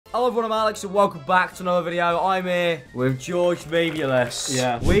Hello everyone, I'm Alex and welcome back to another video. I'm here with George ImAllexx.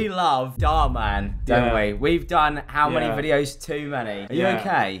 Yeah. We love Dhar Mann, don't Yeah. we? We've done how many Yeah. videos? Too many. Are you Yeah.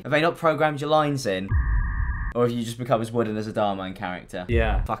 okay? Have they not programmed your lines in? Or have you just become as wooden as a Dhar Mann character?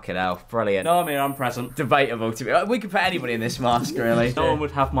 Yeah. Fucking hell, brilliant. No, I mean, I'm present. Debatable to me. We could put anybody in this mask, really. No one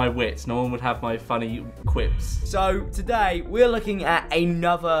would have my wits. No one would have my funny quips. So today we're looking at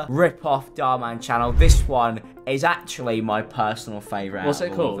another rip-off Dhar Mann channel. This one is actually my personal favourite. What's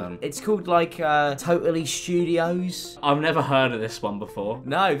it out of all of called? them. It's called like Totally Studios. I've never heard of this one before.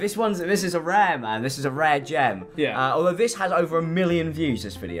 No, this is a rare, man. This is a rare gem. Yeah. Although this has over 1 million views,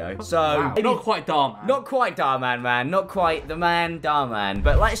 this video. So Wow. Not quite Dhar Mann. not quite Dhar Mann, man. Not quite the man Dhar Mann.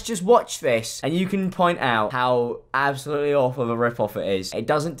 But let's just watch this, and you can point out how absolutely awful of a rip-off it is. It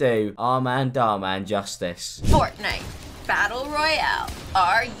doesn't do our man Dhar Mann justice. Fortnite Battle Royale.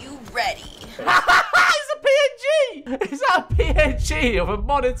 Are you ready? It's a PNG! Is that a PNG of a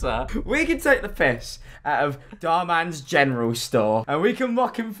monitor? We can take the piss out of Dhar Mann's general store, and we can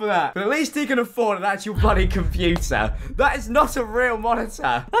mock him for that. But at least he can afford an actual bloody computer. That is not a real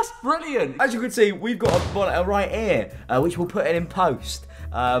monitor. That's brilliant. As you can see, we've got a monitor right here, which we'll put in post.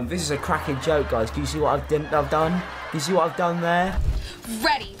 This is a cracking joke, guys. Can you see what I've done? Can you see what I've done there?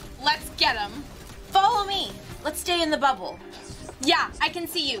 Ready. Let's get them. Follow me. Let's stay in the bubble. Yeah, I can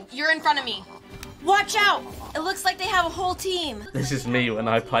see you. You're in front of me. Watch out. It looks like they have a whole team. This is me when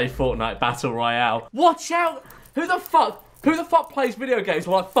I play Fortnite Battle Royale. Watch out! Who the fuck plays video games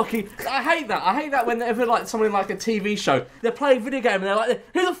like fucking... I hate that. I hate that whenever like someone in like a TV show, they're playing a video game and they're like,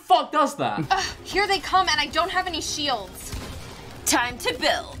 who the fuck does that? Here they come, and I don't have any shields. Time to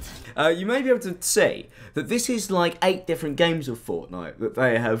build. You may be able to see that this is like 8 different games of Fortnite that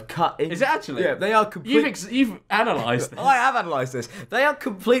they have cut in. Is it actually? Yeah, they are completely... You've analysed this. I have analysed this. They are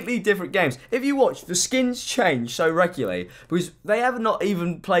completely different games. If you watch, the skins change so regularly because they have not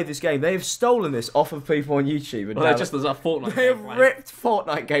even played this game. They have stolen this off of people on YouTube. And Well, they're just as a Fortnite they have gameplay. ripped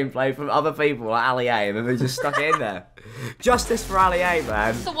Fortnite gameplay from other people like Ali A, and then they just stuck it in there. Justice for Ali A,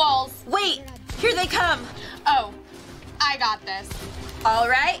 man. The walls. Wait. Here they come. Oh, I got this. All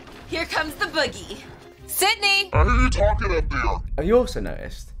right. Here comes the boogie. Sydney. I hear you talking up there. Have you also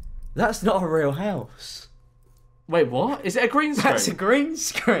noticed? That's not a real house. Wait, what? Is it a green screen? That's a green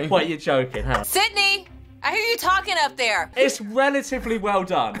screen. Wait, you're joking, huh? Sydney. I hear you talking up there. It's relatively well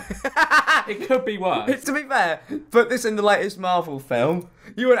done. It could be worse. To be fair, put this in the latest Marvel film,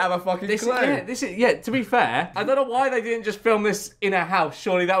 you wouldn't have a fucking clue. Yeah, to be fair, I don't know why they didn't just film this in a house.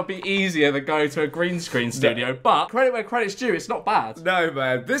 Surely that would be easier than going to a green screen studio. But credit where credit's due, it's not bad. No,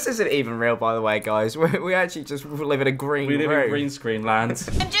 man. This isn't even real, by the way, guys. We actually just live in a green We room. live in green screen land.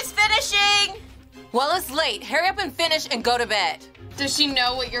 I'm just finishing. Well, it's late. Hurry up and finish and go to bed. Does she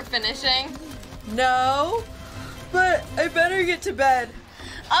know what you're finishing? No, but I better get to bed.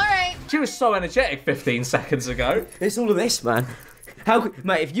 All right. She was so energetic 15 seconds ago. It's all of this, man.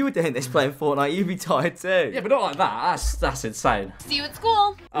 Mate, if you were doing this playing Fortnite, you'd be tired too. Yeah, but not like that. That's insane. See you at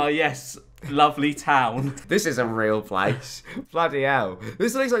school. Oh, yes. Lovely town. This is a real place. Bloody hell.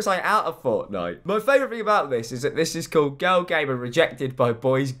 This looks like something out of Fortnite. My favourite thing about this is that this is called Girl Gamer Rejected by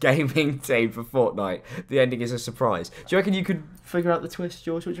Boys Gaming Team for Fortnite. The ending is a surprise. Do you reckon you could figure out the twist,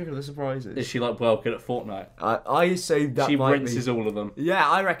 George? What do you reckon the surprise is? Is she like well good at Fortnite? I assume that She might rinses be... all of them. Yeah,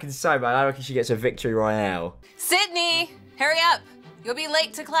 I reckon so, man. I reckon she gets a victory royale. Sydney, hurry up. You'll be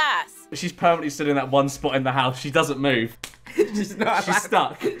late to class. She's permanently stood in that one spot in the house. She doesn't move. She's not She's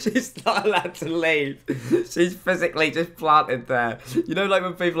stuck. She's not allowed to leave. She's physically just planted there. You know, like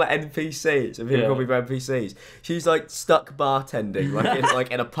when people are NPCs, and people call people NPCs. She's like stuck bartending,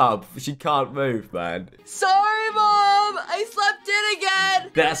 like in a pub. She can't move, man. Sorry, Mom. I slept in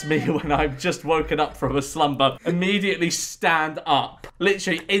again. That's me when I've just woken up from a slumber. Immediately stand up.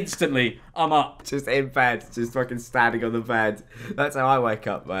 Literally, instantly, I'm up. Just in bed, just fucking standing on the bed. That's how I wake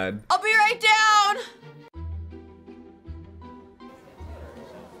up, man. I'll be right down.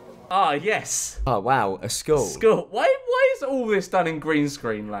 Ah, yes. Oh wow, a school. School. Why is all this done in green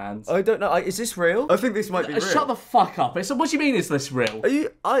screen land? I don't know. Is this real? I think this might be real. Shut the fuck up. What do you mean is this real? Are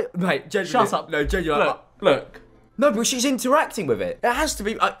you? Mate, genuinely. Shut up. No, genuinely. Look. No, but she's interacting with it. It has to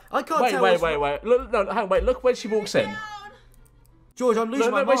be. I can't tell. Wait. Look when she walks in. George, I'm losing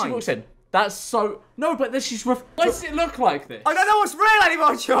my Look when mind. she walks in. That's so... No, but this is... Why does it look like this? I don't know what's real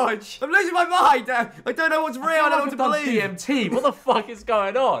anymore, George. I'm losing my mind. I don't know what's real. I don't know what to believe. DMT. What the fuck is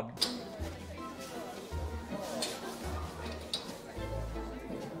going on?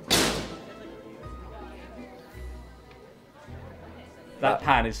 That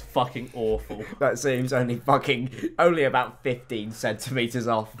pan is fucking awful. That seems only about 15 centimetres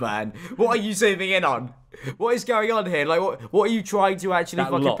off, man. What are you zooming in on? What is going on here? Like, what are you trying to actually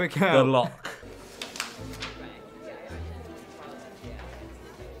fucking pick out? The lock.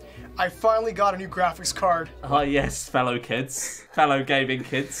 I finally got a new graphics card. Ah, yes, fellow kids. Fellow gaming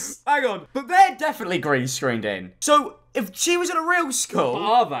kids. Hang on, but they're definitely green screened in. So, if she was in a real school...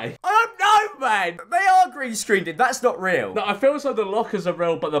 Are they? I don't know, man! They are green screened in, that's not real. No, I feel as though the lockers are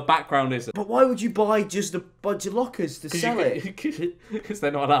real, but the background isn't. But why would you buy just a bunch of lockers to sell it? Because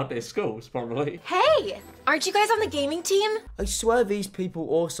they're not allowed in schools, probably. Hey, aren't you guys on the gaming team? I swear these people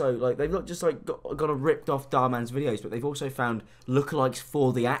also, like, they've not just, like, got a ripped off Dhar Mann's videos, but they've also found lookalikes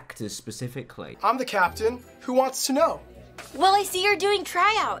for the actors specifically. I'm the captain. Who wants to know? Well, I see you're doing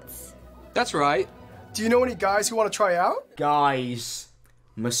tryouts. That's right. Do you know any guys who want to try out? Guys,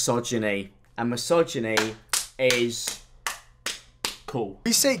 misogyny. And misogyny is... Cool.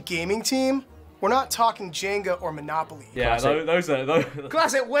 We say gaming team, we're not talking Jenga or Monopoly. Yeah, those are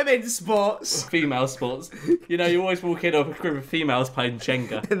classic women's sports. Female sports. You know, you always walk in with a group of females playing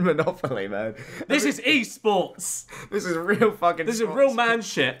Jenga. In Monopoly, man. This is esports. This is real fucking This is real man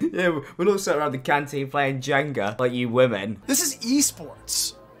shit. Yeah, we're all sat around the canteen playing Jenga, like you women. This is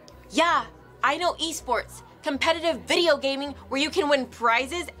esports. Yeah, I know esports. Competitive video gaming where you can win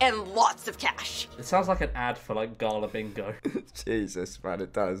prizes and lots of cash. It sounds like an ad for, like, Gala Bingo. Jesus, man,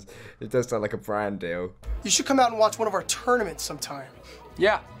 it does. It does sound like a brand deal. You should come out and watch one of our tournaments sometime.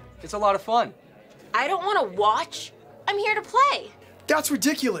 Yeah, it's a lot of fun. I don't want to watch. I'm here to play. That's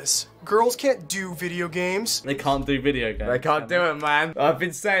ridiculous. Girls can't do video games. They can't do video games. They can't do it, man. I've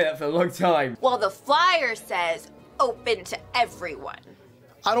been saying that for a long time. Well, the flyer says open to everyone.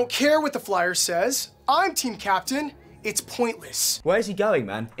 I don't care what the flyer says. I'm team captain. It's pointless. Where's he going,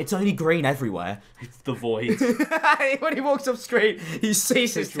 man? It's only green everywhere. It's the void. When he walks off screen, he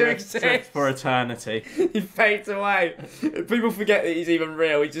ceases to Drift exist. for eternity. He fades away. People forget that he's even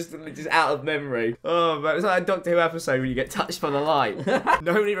real. He's just out of memory. Oh, man. It's like a Doctor Who episode where you get touched by the light.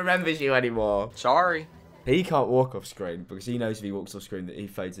 Nobody remembers you anymore. Sorry. He can't walk off screen because he knows if he walks off screen that he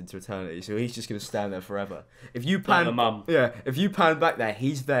fades into eternity. So he's just going to stand there forever. If you pan, Like the mum. Yeah, if you pan back there,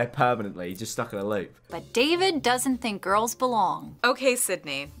 he's there permanently. He's just stuck in a loop. But David doesn't think girls belong. Okay,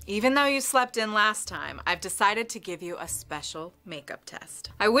 Sydney, even though you slept in last time, I've decided to give you a special makeup test.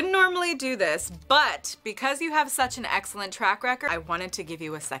 I wouldn't normally do this, but because you have such an excellent track record, I wanted to give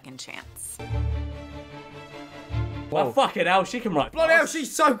you a second chance. Well, fucking hell, she can write. Bloody hell,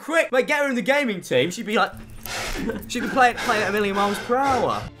 she's so quick. Like, get her in the gaming team. She'd be like, she'd be playing at a million miles per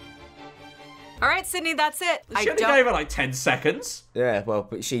hour. All right, Sydney, that's it. She only gave her like 10 seconds. Yeah, well,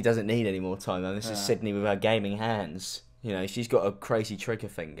 but she doesn't need any more time, though. This is Sydney with her gaming hands. You know, she's got a crazy trigger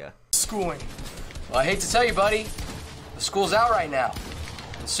finger. Schooling. Well, I hate to tell you, buddy, the school's out right now.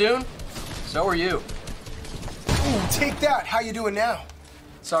 And soon, so are you. Ooh, take that. How you doing now?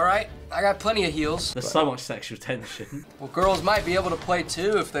 It's all right. I got plenty of heals. There's so much sexual tension. Well, girls might be able to play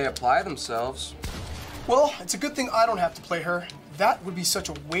too if they apply themselves. Well, it's a good thing I don't have to play her. That would be such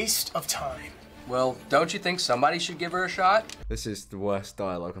a waste of time. Well, don't you think somebody should give her a shot? This is the worst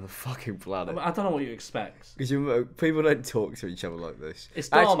dialogue on the fucking planet. I don't know what you expect. Because people don't talk to each other like this. It's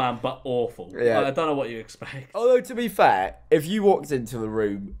Dhar Mann, but awful. Yeah. Like, I don't know what you expect. Although, to be fair, if you walked into the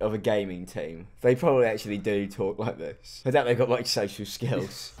room of a gaming team, they probably actually do talk like this. I doubt they've got much social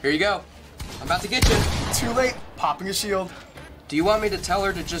skills. Here you go. I'm about to get you. Too late. Popping a shield. Do you want me to tell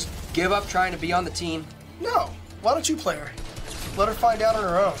her to just give up trying to be on the team? No. Why don't you play her? Let her find out on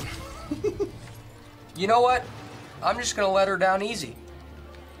her own. You know what? I'm just gonna let her down easy.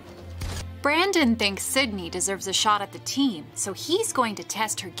 Brandon thinks Sydney deserves a shot at the team, so he's going to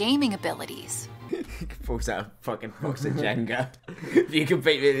test her gaming abilities. Pulls out a fucking box of Jenga. If you can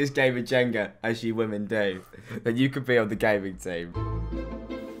beat me in this game of Jenga, as you women do, then you could be on the gaming team.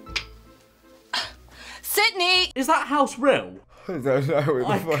 Sydney! Is that house real? I don't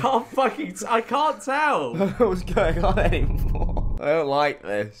know. I can't tell. I don't know what's going on anymore. I don't like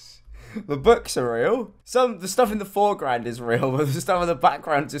this. The books are real. The stuff in the foreground is real, but the stuff in the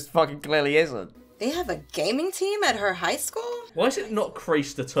background just fucking clearly isn't. They have a gaming team at her high school? Why is it not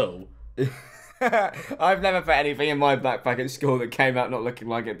creased at all? I've never put anything in my backpack at school that came out not looking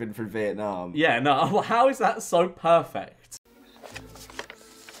like it'd been from Vietnam. Yeah, no, how is that so perfect?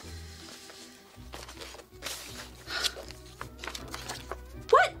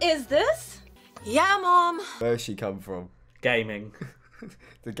 What is this? Yeah, Mom. Where's she come from? Gaming.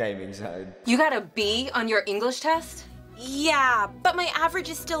 The gaming zone. You got a B on your English test? Yeah, but my average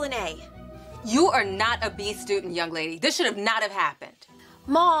is still an A. You are not a B student, young lady. This should have not have happened.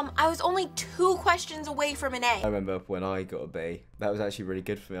 Mom, I was only 2 questions away from an I A. remember when I got a B. That was actually really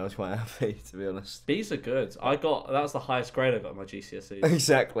good for me. I was quite happy, to be honest. B's are good. That was the highest grade I got in my GCSEs.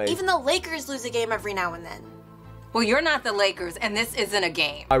 Exactly. Even the Lakers lose a game every now and then. Well, you're not the Lakers, and this isn't a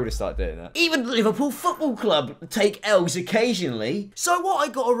game. I would have started doing that. Even the Liverpool Football Club take L's occasionally. So what,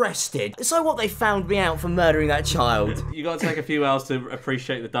 I got arrested? So what, they found me out for murdering that child? You got to take a few L's to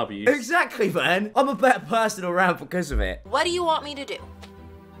appreciate the W's. Exactly, man. I'm a better person around because of it. What do you want me to do?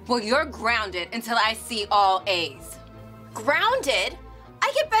 Well, you're grounded until I see all A's. Grounded?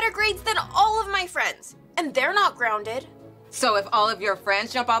 I get better grades than all of my friends, and they're not grounded. So if all of your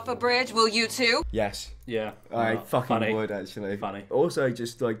friends jump off a bridge, will you too? Yes. Yeah. I fucking funny. would, actually. Funny. Also,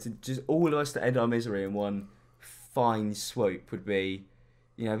 just like to just all of us to end our misery in one fine swoop would be,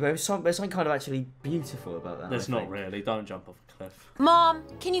 you know, there's something kind of actually beautiful about that. There's I not think. really. Don't jump off a cliff. Mom,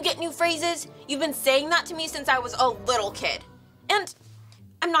 can you get new phrases? You've been saying that to me since I was a little kid. And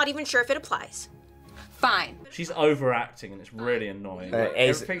I'm not even sure if it applies. Fine. She's overacting and it's really annoying.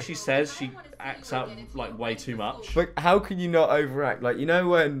 Everything she says, she acts out like way too much. But how can you not overact? Like, you know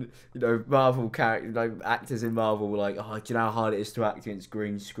when, you know, Marvel characters, like actors in Marvel were like, oh, do you know how hard it is to act against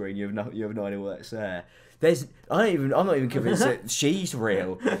green screen? You have no idea what that's there. I'm not even convinced that she's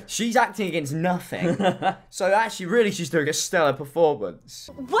real. She's acting against nothing. So actually, really, she's doing a stellar performance.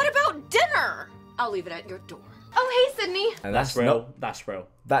 What about dinner? I'll leave it at your door. Oh, hey, Sydney. And That's real. not- That's real.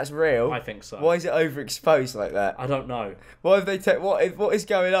 That's real. I think so. Why is it overexposed like that? I don't know. Why have they what is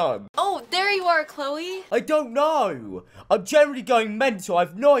going on? Oh, there you are, Chloe. I don't know. I'm generally going mental. I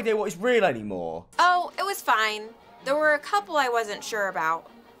have no idea what is real anymore. Oh, it was fine. There were a couple I wasn't sure about.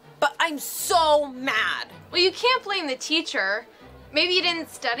 But I'm so mad. Well, you can't blame the teacher. Maybe you didn't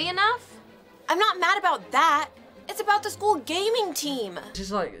study enough? I'm not mad about that. It's about the school gaming team.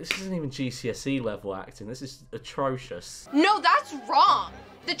 This isn't even GCSE level acting. This is atrocious. No, that's wrong.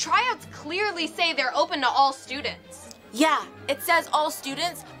 The tryouts clearly say they're open to all students. Yeah, it says all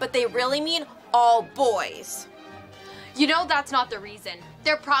students, but they really mean all boys. You know that's not the reason.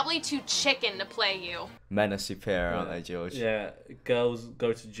 They're probably too chicken to play you. Men are superior, aren't they, George? Yeah, girls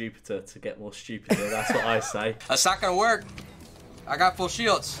go to Jupiter to get more stupider. That's what I say. That's not gonna work. I got full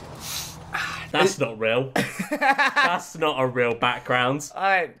shields. That's not real. That's not a real background.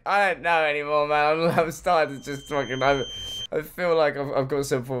 I don't know anymore, man. I'm starting to just fucking. I feel like I've got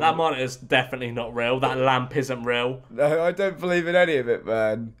some form. That monitor's definitely not real. That lamp isn't real. No, I don't believe in any of it,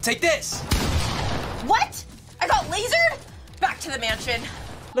 man. Take this. What? I got lasered? Back to the mansion.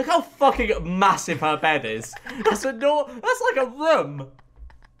 Look how fucking massive her bed is. That's like a room.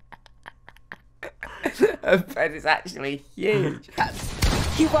 Her bed is actually huge.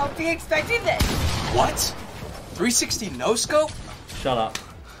 You won't be expecting this. What? 360 no scope? Shut up.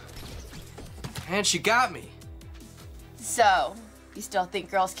 And she got me. So, you still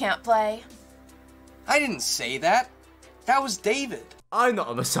think girls can't play? I didn't say that. That was David. I'm not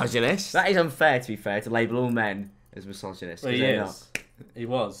a misogynist. That is unfair, to be fair, to label all men as misogynists. Well, 'cause he they're is. not. He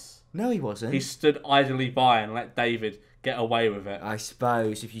was. No, he wasn't. He stood idly by and let David get away with it. I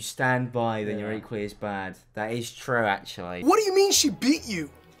suppose if you stand by, then you're Yeah. equally as bad. That is true, actually. What do you mean she beat you?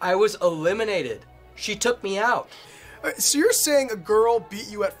 I was eliminated. She took me out. So you're saying a girl beat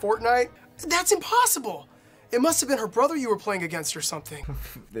you at Fortnite? That's impossible. It must have been her brother you were playing against or something.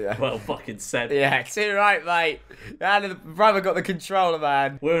 Yeah. Well fucking said. Yeah, too right, mate. And the brother got the controller,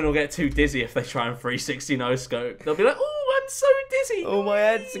 man. Women will get too dizzy if they try and 360 no scope. They'll be like, oh, I'm so dizzy. Oh, my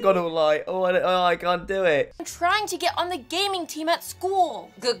head's gone all like, I can't do it. I'm trying to get on the gaming team at school.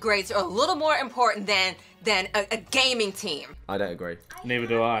 Good grades are a little more important than a gaming team. I don't agree. Neither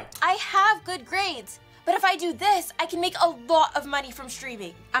do I. I have good grades, but if I do this, I can make a lot of money from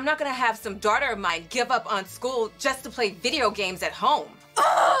streaming. I'm not gonna have some daughter of mine give up on school just to play video games at home.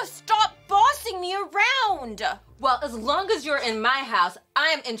 Ugh, stop bossing me around. Well, as long as you're in my house,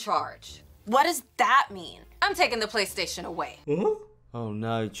 I'm in charge. What does that mean? I'm taking the PlayStation away. Oh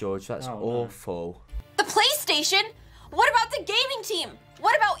no, George, that's awful. The PlayStation? What about the gaming team?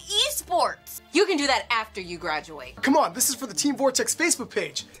 What about esports? You can do that after you graduate. Come on, this is for the Team Vortex Facebook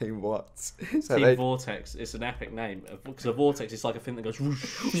page. Team what? Team Vortex. It's an epic name because a vortex is like a thing that goes,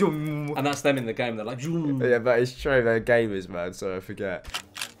 whoosh, and that's them in the game. They're like, Yeah, but it's true. They're gamers, man. So I forget.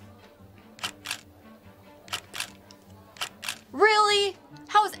 Really?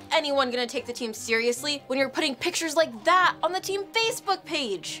 How is anyone gonna take the team seriously when you're putting pictures like that on the team Facebook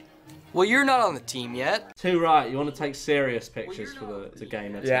page? Well, you're not on the team yet. too right. You want to take serious pictures for the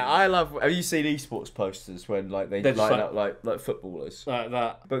game. Yeah, I love. Have you seen esports posters when like they They're line just up like footballers? like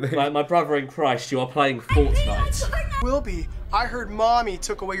that. But they- Like my brother in Christ, you are playing Fortnite. Wilby, I heard Mommy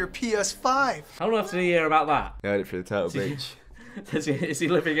took away your PS5. How long after the hear about that? I heard it through the Turtle Beach. Is he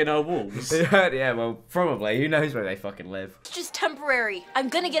living in her walls? Yeah, well, probably. Who knows where they fucking live? It's just temporary. I'm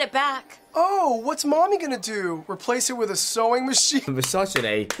gonna get it back. Oh, what's Mommy gonna do? Replace it with a sewing machine?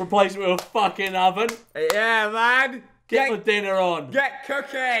 Misogyny. Replace it with a fucking oven. Yeah, man. Get the dinner on. Get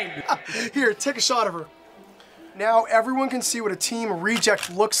cooking. Here, take a shot of her. Now everyone can see what a team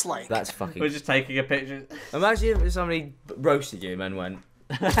reject looks like. That's fucking... We're just taking a picture. Imagine if somebody roasted you and then went...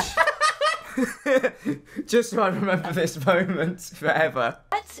 Just so I remember this moment forever.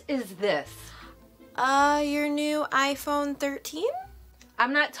 What is this? Your new iPhone 13?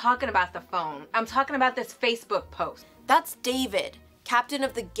 I'm not talking about the phone. I'm talking about this Facebook post. That's David, captain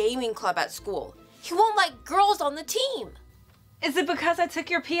of the gaming club at school. He won't like girls on the team. Is it because I took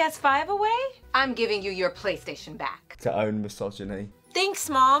your PS5 away? I'm giving you your PlayStation back. To own misogyny. Thanks,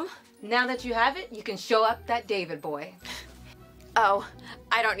 Mom. Now that you have it, you can show up that David boy. Oh,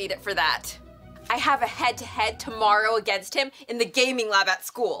 I don't need it for that. I have a head-to-head tomorrow against him in the gaming lab at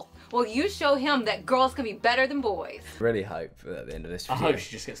school. Well, you show him that girls can be better than boys. Really hope at the end of this video. I hope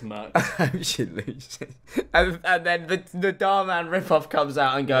she just gets murked. I hope she loses. And then the Dhar Mann ripoff comes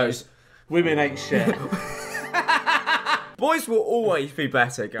out and goes, Women ain't shit. boys will always be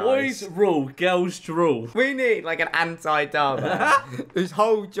better, guys. Boys rule, girls drool. We need like an anti-Dhar Man whose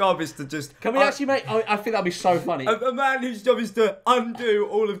whole job is to just... Can we actually make... I think that'd be so funny. A man whose job is to undo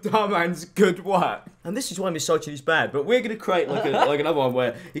all of Dhar Mann's good work. And this is why misogyny is bad, but we're going to create like another one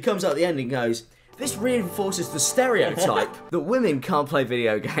where he comes out at the end and goes, this reinforces the stereotype that women can't play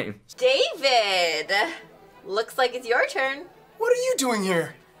video games. David! Looks like it's your turn. What are you doing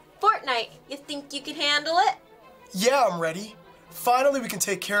here? Fortnite, you think you can handle it? Yeah, I'm ready. Finally, we can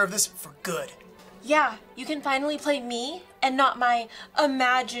take care of this for good. Yeah, you can finally play me and not my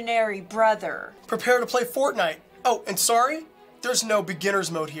imaginary brother. Prepare to play Fortnite. Oh, and sorry, there's no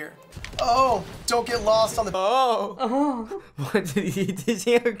beginner's mode here. Oh, don't get lost on the... Oh. What, is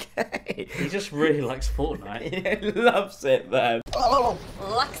he okay? He just really likes Fortnite. He loves it, man. Oh.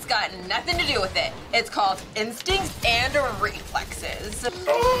 Luck's got nothing to do with it. It's called instincts and reflexes.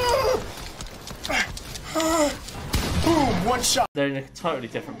 Boom, one shot. They're in a totally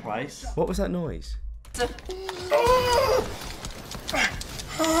different place. What was that noise?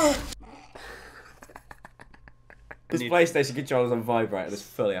 This PlayStation controller's on vibrate and it's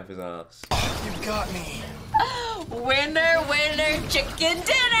fully up his ass. You got me. Winner, winner, chicken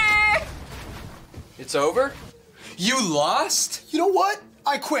dinner! It's over? You lost? You know what?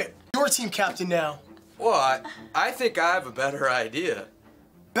 I quit. You're team captain now. Well, I think I have a better idea.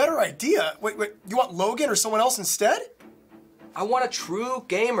 Better idea? Wait, you want Logan or someone else instead? I want a true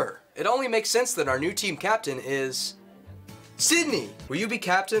gamer. It only makes sense that our new team captain is... Sydney! Will you be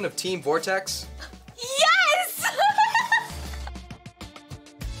captain of Team Vortex? Yes!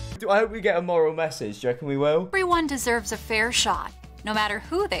 I hope we get a moral message. Do you reckon we will? Everyone deserves a fair shot, no matter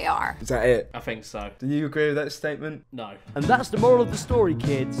who they are. Is that it? I think so. Do you agree with that statement? No. And that's the moral of the story,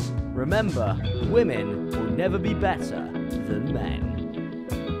 kids. Remember, women will never be better